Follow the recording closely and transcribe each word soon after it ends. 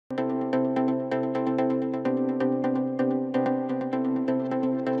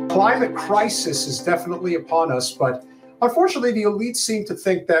Climate crisis is definitely upon us, but unfortunately, the elites seem to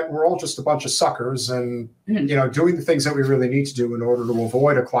think that we're all just a bunch of suckers and, doing the things that we really need to do in order to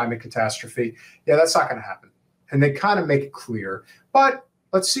avoid a climate catastrophe. Yeah, that's not going to happen. And they kind of make it clear. But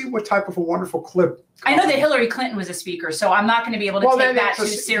let's see what type of a wonderful clip. I know that Hillary Clinton was a speaker, so I'm not going to be able to take that too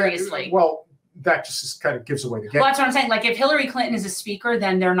seriously. That just kind of gives away the game. Well, that's what I'm saying. Like, if Hillary Clinton is a speaker,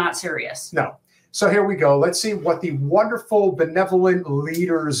 then they're not serious. No. So here we go. Let's see what the wonderful, benevolent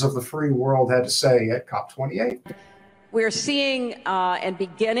leaders of the free world had to say at COP28. We're seeing and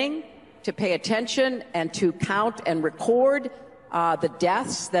beginning to pay attention and to count and record the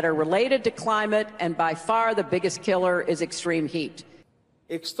deaths that are related to climate, and by far the biggest killer is extreme heat.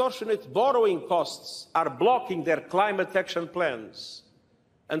 Extortionate borrowing costs are blocking their climate action plans,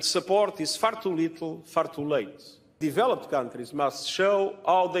 and support is far too little, far too late. Developed countries must show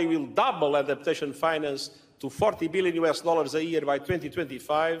how they will double adaptation finance to $40 billion a year by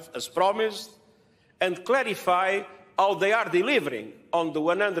 2025, as promised, and clarify how they are delivering on the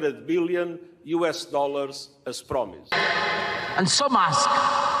 $100 billion as promised. And some ask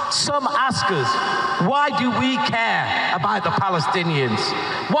us, why do we care about the Palestinians?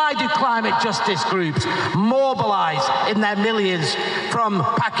 Why do climate justice groups mobilize in their millions from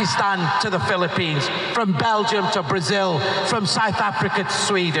Pakistan to the Philippines, from Belgium to Brazil, from South Africa to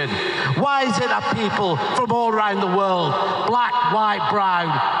Sweden? Why is it that people from all around the world, black, white,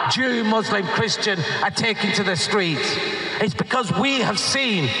 brown, Jew, Muslim, Christian, are taking to the streets? It's because we have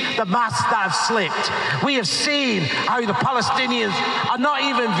seen the masks that have slipped. We have seen how the Palestinians are not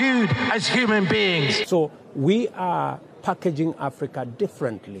even viewed as human beings. So we are packaging Africa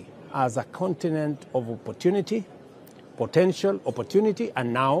differently as a continent of opportunity, potential opportunity,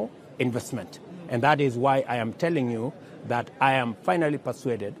 and now investment. And that is why I am telling you that I am finally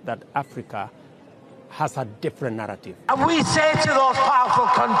persuaded that Africa has a different narrative. And we say to those powerful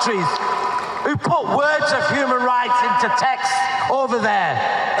countries who put words of human rights into text over there,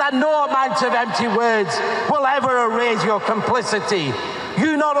 that no amount of empty words will ever erase your complicity.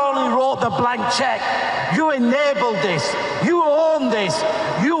 You not only wrote the blank check, you enabled this, you own this.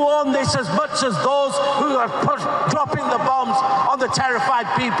 You own this as much as those who are dropping the bombs on the terrified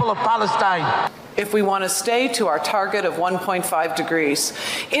people of Palestine. If we want to stay to our target of 1.5 degrees.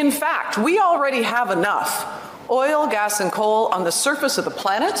 In fact, we already have enough oil, gas, and coal on the surface of the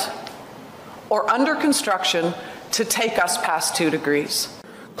planet or under construction to take us past 2 degrees.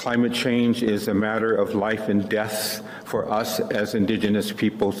 Climate change is a matter of life and death for us as indigenous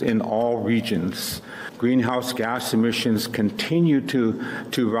peoples in all regions. Greenhouse gas emissions continue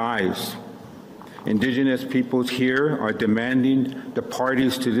to rise. Indigenous peoples here are demanding the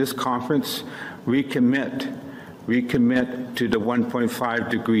parties to this conference recommit to the 1.5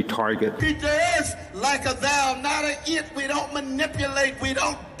 degree target. There is like a thou, not a it. We don't manipulate, we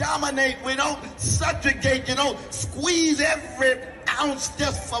don't dominate, we don't subjugate, squeeze every ounce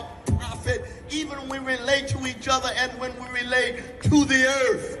just for profit, even when we relate to each other and when we relate to the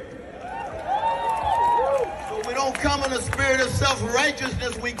earth. So we don't come in a spirit of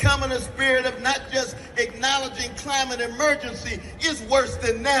self-righteousness, we come in a spirit of not just acknowledging climate emergency. It's worse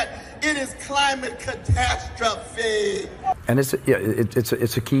than that. It is climate catastrophe. And it's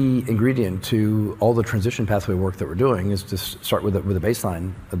a key ingredient to all the transition pathway work that we're doing, is to start with a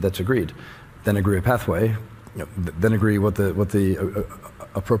baseline that's agreed, then agree a pathway, then agree what the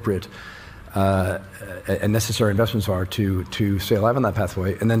appropriate and necessary investments are to stay alive on that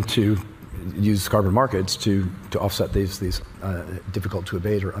pathway, and then to use carbon markets to offset these difficult to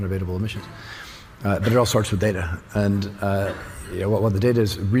abate or unabatable emissions. But it all starts with data, and while the data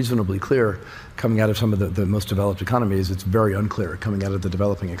is reasonably clear coming out of some of the most developed economies, it's very unclear coming out of the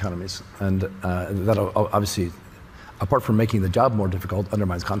developing economies, and that obviously, apart from making the job more difficult,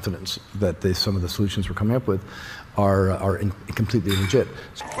 undermines confidence that some of the solutions we're coming up with are completely legit.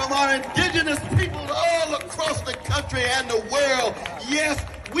 From our indigenous people all across the country and the world, yes,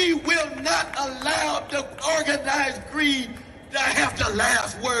 we will not allow the organized greed to have the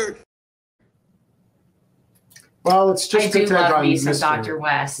last word. Well, it's just I do love me some Dr.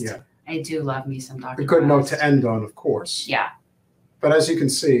 West. Yeah. I do love me some Dr. West. A good note to end on, of course. Yeah. But as you can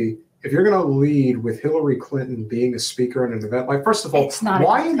see, if you're going to lead with Hillary Clinton being a speaker at an event, like, first of all,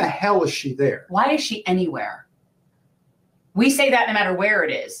 why in the hell is she there? Why is she anywhere? We say that no matter where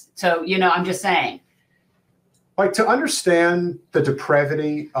it is. So, I'm just saying. Like, to understand the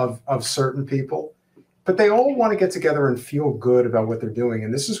depravity of certain people, but they all want to get together and feel good about what they're doing.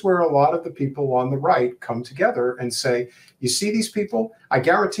 And this is where a lot of the people on the right come together and say, you see these people? I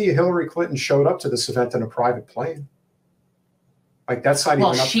guarantee you Hillary Clinton showed up to this event in a private plane. Like, that's not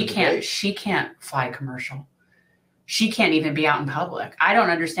even up to debate. She can't fly commercial. she can't even be out in public. I don't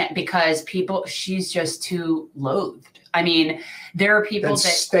understand, because she's just too loathed. I mean, there are people that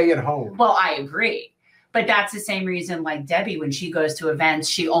stay at home. Well, I agree. But that's the same reason, like Debbie, when she goes to events,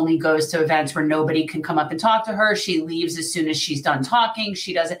 she only goes to events where nobody can come up and talk to her. She leaves as soon as she's done talking.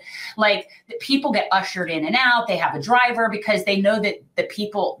 She doesn't, like, the people get ushered in and out. They have a driver because they know that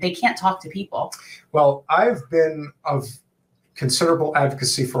they can't talk to people. Well, I've been of considerable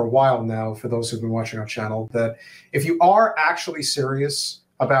advocacy for a while now, for those who've been watching our channel, that if you are actually serious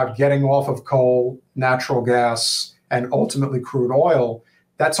about getting off of coal, natural gas, and ultimately crude oil,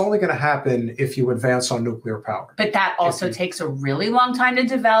 that's only going to happen if you advance on nuclear power. But that also takes a really long time to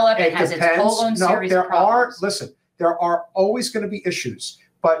develop. It has its whole own series of problems. Listen, there are always going to be issues.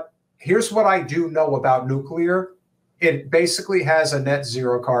 But here's what I do know about nuclear. It basically has a net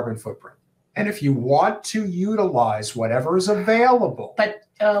zero carbon footprint. And if you want to utilize whatever is available. But,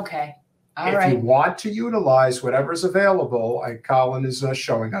 okay. All right. If you want to utilize whatever is available, Colin is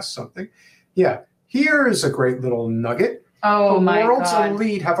showing us something. Yeah. Here is a great little nugget. Oh, my God. The world's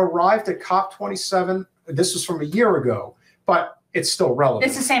elite have arrived at COP27. This was from a year ago, but it's still relevant.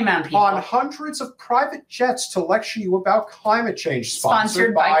 It's the same amount of people. On hundreds of private jets to lecture you about climate change.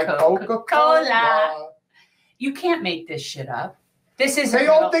 Sponsored by Coca-Cola. You can't make this shit up. This is they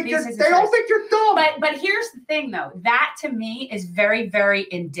all think you're dumb. But here's the thing, though. That to me is very, very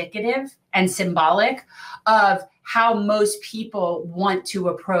indicative and symbolic of how most people want to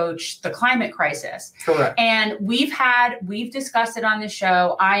approach the climate crisis. Correct. And we've discussed it on the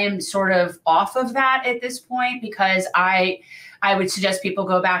show. I am sort of off of that at this point, because I would suggest people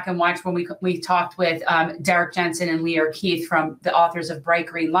go back and watch when we talked with Derek Jensen and Lear Keith, from the authors of Bright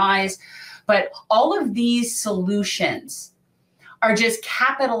Green Lies. But all of these solutions are just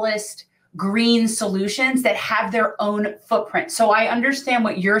capitalist green solutions that have their own footprint. So I understand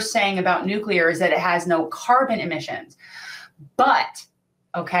what you're saying about nuclear is that it has no carbon emissions. But,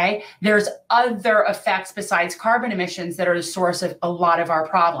 okay, there's other effects besides carbon emissions that are the source of a lot of our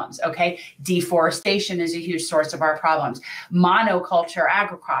problems, okay? Deforestation is a huge source of our problems. Monoculture,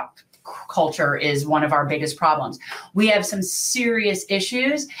 agriculture is one of our biggest problems. We have some serious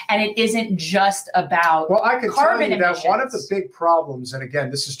issues, and it isn't just about Well, I can tell you emissions. that one of the big problems, and again,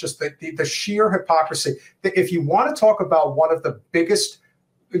 this is just the sheer hypocrisy, that if you want to talk about one of the biggest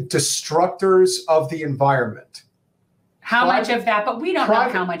destructors of the environment. How much of that, but we don't know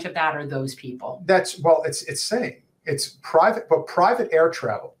how much of that are those people. It's saying it's private, but private air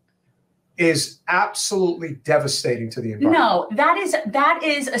travel is absolutely devastating to the environment. No, that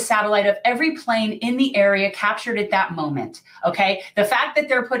is a satellite of every plane in the area captured at that moment. Okay. The fact that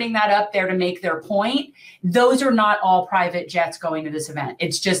they're putting that up there to make their point, those are not all private jets going to this event.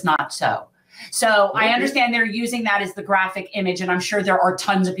 It's just not so. So I understand they're using that as the graphic image, and I'm sure there are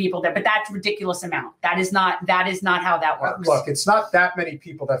tons of people there, but that's a ridiculous amount. That is not how that works. Look, it's not that many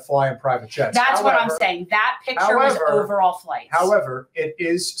people that fly in private jets. That's what I'm saying. That picture was overall flights. However, it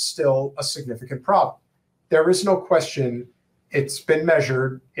is still a significant problem. There is no question. It's been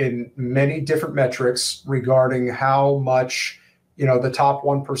measured in many different metrics regarding how much, the top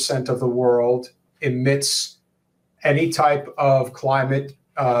 1% of the world emits any type of climate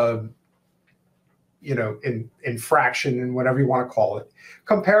infraction and whatever you want to call it,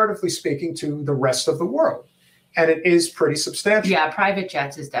 comparatively speaking to the rest of the world. And it is pretty substantial. Yeah, private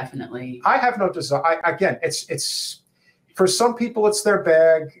jets is definitely. I have no desire. Again, it's for some people, it's their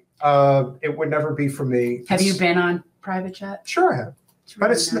bag. It would never be for me. Have you been on private jet? Sure I have. Really but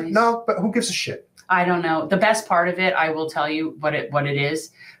it's nice. No, but who gives a shit? I don't know. The best part of it, I will tell you what it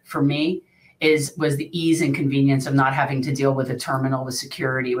is for me, was the ease and convenience of not having to deal with a terminal, with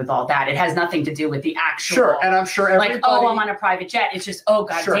security, with all that. It has nothing to do with the actual. Sure, and I'm sure everybody. Like, oh, I'm on a private jet. It's just, oh,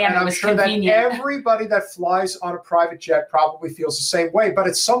 God damn, it was convenient. That everybody that flies on a private jet probably feels the same way. But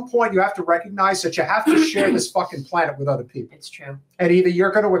at some point, you have to recognize that you have to share this fucking planet with other people. It's true. And either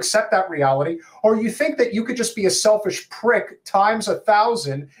you're going to accept that reality, or you think that you could just be a selfish prick times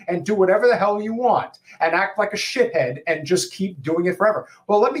 1,000 and do whatever the hell you want and act like a shithead and just keep doing it forever.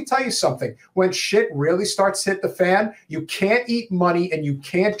 Well, let me tell you something. When shit really starts to hit the fan, you can't eat money and you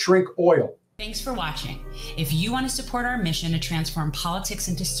can't drink oil. Thanks for watching. If you want to support our mission to transform politics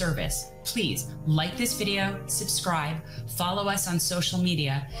into service, please like this video, subscribe, follow us on social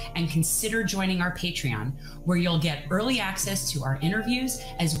media, and consider joining our Patreon, where you'll get early access to our interviews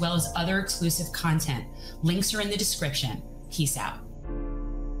as well as other exclusive content. Links are in the description. Peace out.